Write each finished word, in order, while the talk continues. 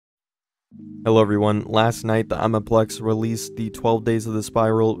Hello everyone, last night the Amaplex released the 12 Days of the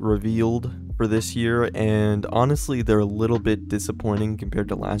Spiral revealed for this year, and honestly they're a little bit disappointing compared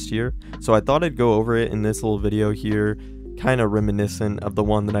to last year, so I thought I'd go over it in this little video here, kind of reminiscent of the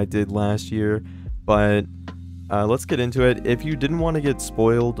one that I did last year, but let's get into it. If you didn't want to get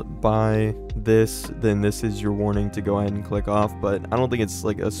spoiled by this, then this is your warning to go ahead and click off, but I don't think it's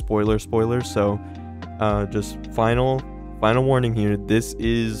like a spoiler, so just final warning here, this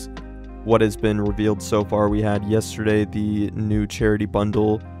is what has been revealed so far. We had yesterday the new charity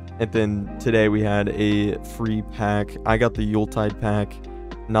bundle, and then today we had a free pack. I got the Yuletide pack,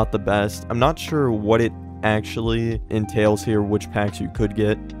 not the best. I'm not sure what it actually entails here, which packs you could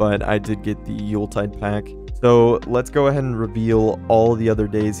get, but I did get the Yuletide pack. So let's go ahead and reveal all the other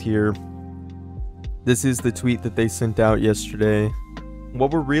days here. This is the tweet that they sent out yesterday. What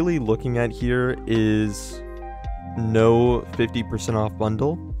we're really looking at here is no 50% off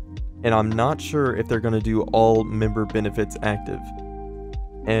bundle, and I'm not sure if they're going to do all member benefits active.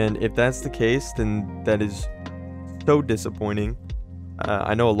 And if that's the case, then that is so disappointing.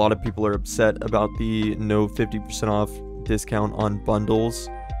 I know a lot of people are upset about the no 50% off discount on bundles.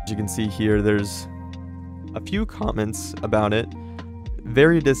 As you can see here, there's a few comments about it.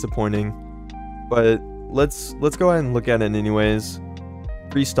 Very disappointing, but let's go ahead and look at it anyways.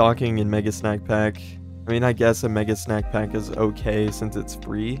 Free stocking and mega snack pack. I mean, I guess a mega snack pack is okay since it's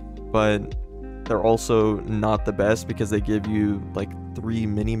free, but they're also not the best because they give you like 3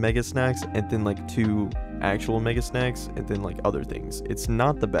 mini mega snacks and then like 2 actual mega snacks and then like other things. It's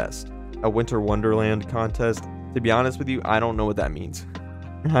not the best. A Winter Wonderland contest. To be honest with you, I don't know what that means.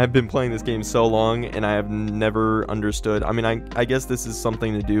 I've been playing this game so long and I have never understood. I mean, I guess this is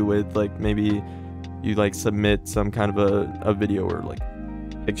something to do with like maybe you like submit some kind of a video or like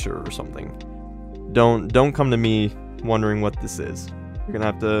picture or something. Don't come to me wondering what this is. You're gonna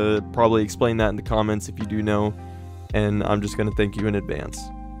have to probably explain that in the comments if you do know, and I'm just gonna thank you in advance.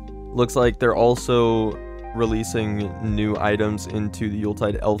 Looks like they're also releasing new items into the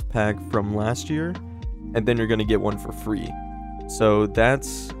Yuletide Elf pack from last year, and then you're gonna get one for free. So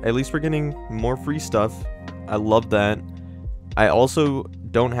that's, at least we're getting more free stuff. I love that. I also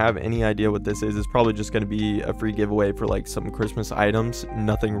don't have any idea what this is. It's probably just gonna be a free giveaway for like some Christmas items.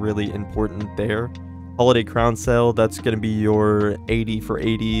 Nothing really important there. Holiday crown sale, that's going to be your 80 for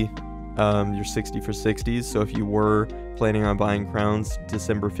 80, your 60 for 60s. So if you were planning on buying crowns,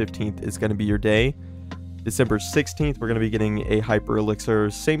 December 15th is going to be your day. December 16th, we're going to be getting a hyper elixir,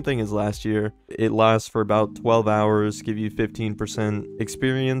 same thing as last year. It lasts for about 12 hours, give you 15%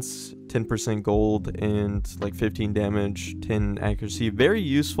 experience, 10% gold, and like 15 damage, 10 accuracy. Very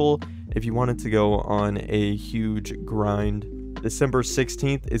useful if you wanted to go on a huge grind. December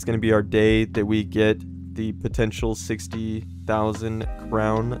 16th is going to be our day that we get the potential 60,000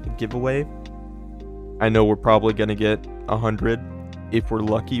 crown giveaway. I know we're probably going to get 100. If we're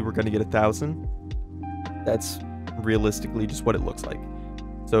lucky, we're going to get 1,000. That's realistically just what it looks like.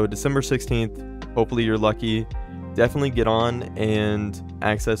 So December 16th, hopefully you're lucky. Definitely get on and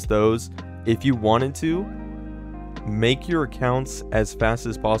access those. If you wanted to, make your accounts as fast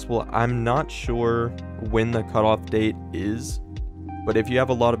as possible. I'm not sure when the cutoff date is, but if you have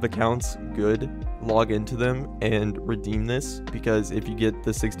a lot of accounts, good, log into them and redeem this, because if you get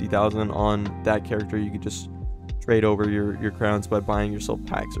the 60,000 on that character, you could just trade over your crowns by buying yourself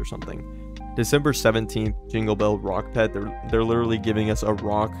packs or something. December 17th, Jingle Bell Rock Pet. They're literally giving us a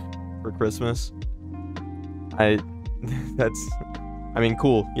rock for Christmas. I mean,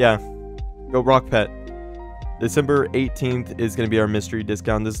 cool. Yeah, go Rock Pet. December 18th is going to be our mystery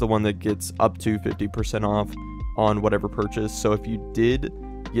discount. This is the one that gets up to 50% off on whatever purchase. So if you did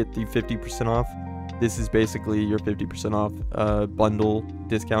get the 50% off, this is basically your 50% off bundle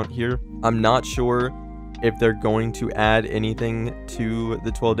discount here. I'm not sure if they're going to add anything to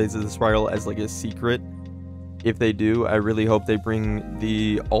the 12 Days of the Spiral as like a secret. If they do, I really hope they bring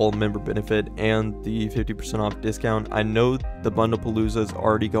the all member benefit and the 50% off discount. I know the Bundle Palooza is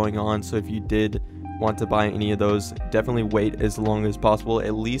already going on, so if you did want to buy any of those, definitely wait as long as possible,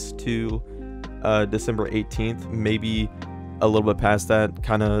 at least to December 18th, maybe a little bit past that,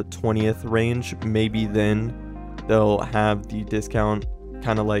 kind of 20th range. Maybe then they'll have the discount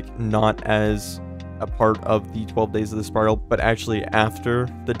kind of like not as a part of the 12 Days of the Spiral, but actually after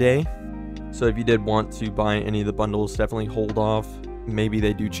the day. So if you did want to buy any of the bundles, definitely hold off. Maybe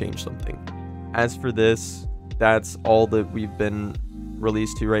they do change something. As for this, that's all that we've been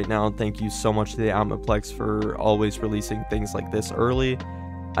released to right now. Thank you so much to the Outmaplex for always releasing things like this early.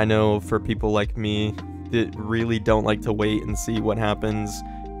 I know for people like me that really don't like to wait and see what happens,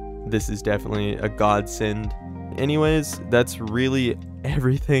 this is definitely a godsend. anyways, that's really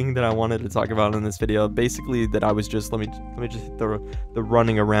everything that I wanted to talk about in this video. Basically, that I was just, let me just hit the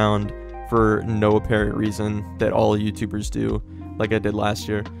running around for no apparent reason that all YouTubers do, like I did last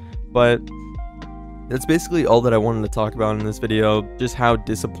year. But that's basically all that I wanted to talk about in this video. Just how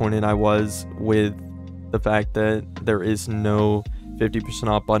disappointed I was with the fact that there is no 50%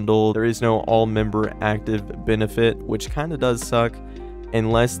 off bundle. There is no all member active benefit, which kind of does suck,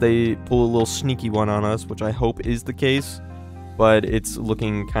 unless they pull a little sneaky one on us, which I hope is the case, but it's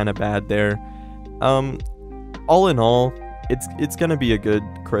looking kind of bad there. All in all, it's gonna be a good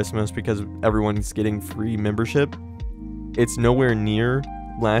Christmas because everyone's getting free membership. It's nowhere near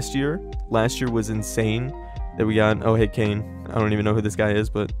last year. Last year was insane that we got, oh hey Kane, I don't even know who this guy is,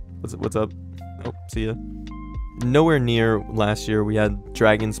 but what's up? Oh, see ya. Nowhere near last year. We had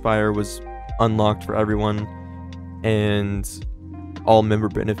Dragonspire was unlocked for everyone, and all member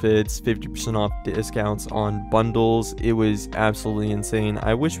benefits, 50% off discounts on bundles. It was absolutely insane.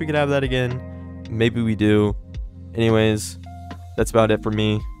 I wish we could have that again. Maybe we do. Anyways, that's about it for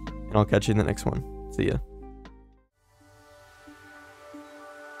me, and I'll catch you in the next one. See ya.